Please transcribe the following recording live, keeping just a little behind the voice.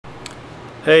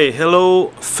Hey, hello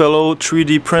fellow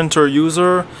 3D printer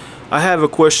user. I have a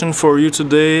question for you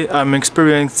today. I'm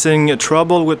experiencing a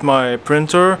trouble with my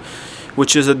printer,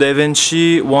 which is a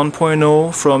davinci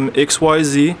 1.0 from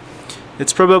XYZ.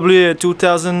 It's probably a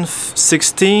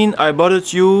 2016. I bought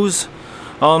it used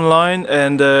online,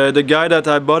 and the guy that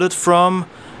I bought it from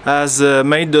has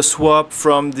made the swap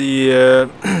from the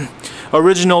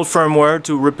original firmware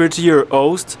to repetier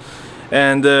host.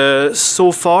 And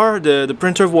so far the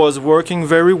printer was working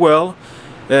very well.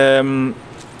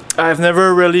 I've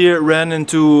never really ran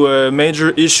into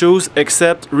major issues,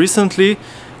 except recently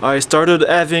I started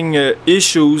having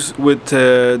issues with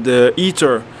the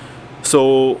heater.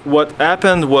 So what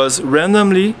happened was,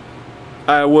 randomly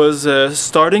I was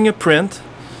starting a print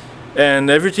and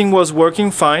everything was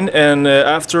working fine, and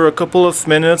after a couple of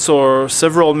minutes or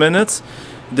several minutes,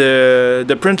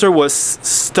 the printer was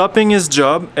stopping his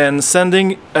job and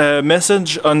sending a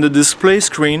message on the display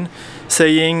screen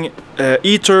saying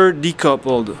heater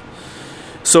decoupled.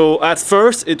 So at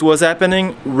first it was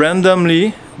happening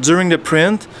randomly during the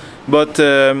print, but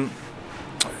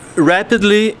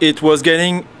rapidly it was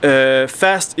getting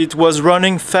fast. It was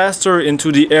running faster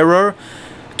into the error,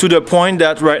 to the point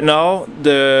that right now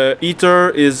the heater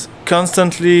is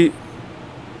constantly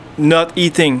not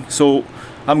heating. So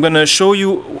I'm gonna show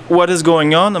you what is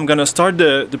going on. I'm gonna start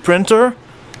the printer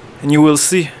and you will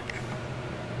see.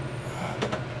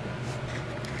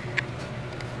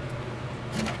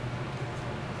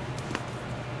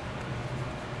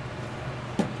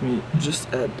 Let me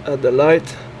just add the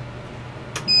light.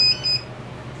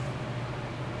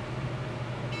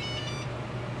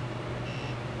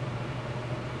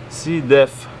 See,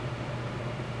 def.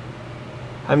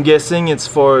 I'm guessing it's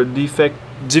for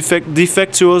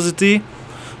defectuosity,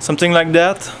 something like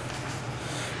that.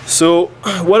 So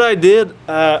what I did,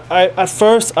 at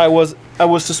first I was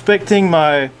suspecting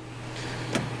my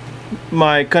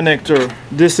connector.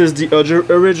 This is the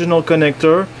original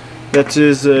connector that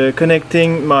is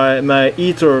connecting my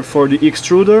heater for the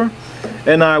extruder.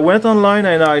 And I went online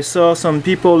and I saw some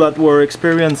people that were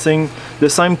experiencing the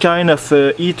same kind of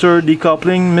heater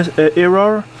decoupling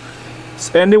error.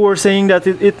 And they were saying that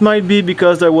it might be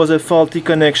because there was a faulty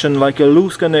connection, like a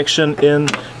loose connection in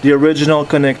the original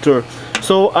connector.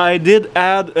 So I did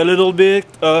add a little bit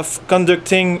of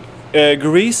conducting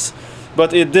grease,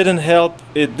 but it didn't help.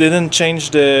 It didn't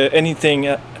change anything.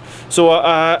 So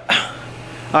I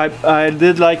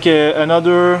did like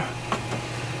another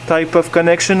type of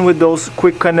connection with those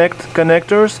quick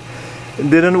connectors. It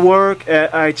didn't work.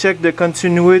 I checked the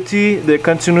continuity. The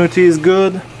continuity is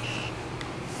good.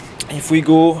 If we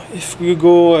go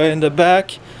in the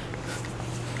back,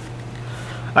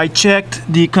 I checked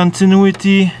the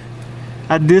continuity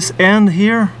at this end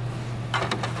here.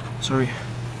 Sorry.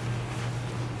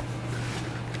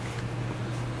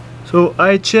 So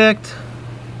I checked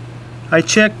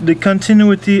the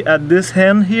continuity at this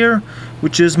end here,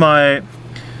 which is my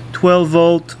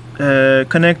 12-volt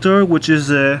connector, which is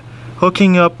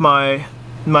hooking up my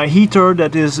heater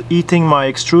that is heating my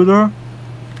extruder.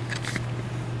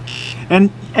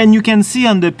 And you can see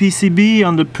on the PCB,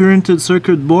 on the printed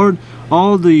circuit board,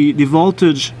 all the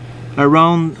voltage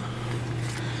around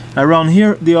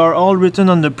here. They are all written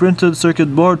on the printed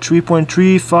circuit board: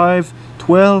 3.3, 5,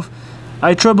 12.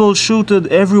 I troubleshooted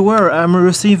everywhere. I'm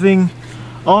receiving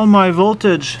all my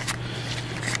voltage.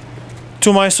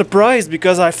 To my surprise,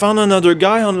 because I found another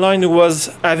guy online who was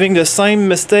having the same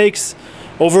mistakes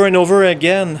over and over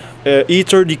again,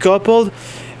 heater decoupled.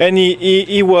 And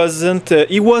he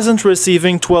wasn't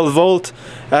receiving 12 volt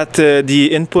at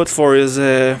the input for his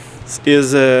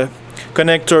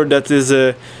connector that is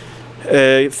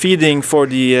feeding for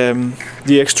the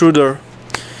extruder.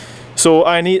 So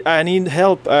I need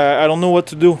help. I don't know what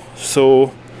to do.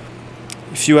 So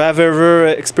if you have ever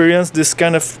experienced this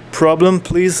kind of problem,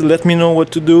 please let me know what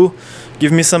to do.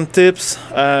 Give me some tips.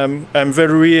 I'm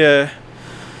very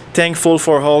thankful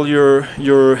for all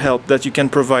your help that you can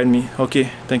provide me. Okay,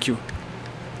 thank you.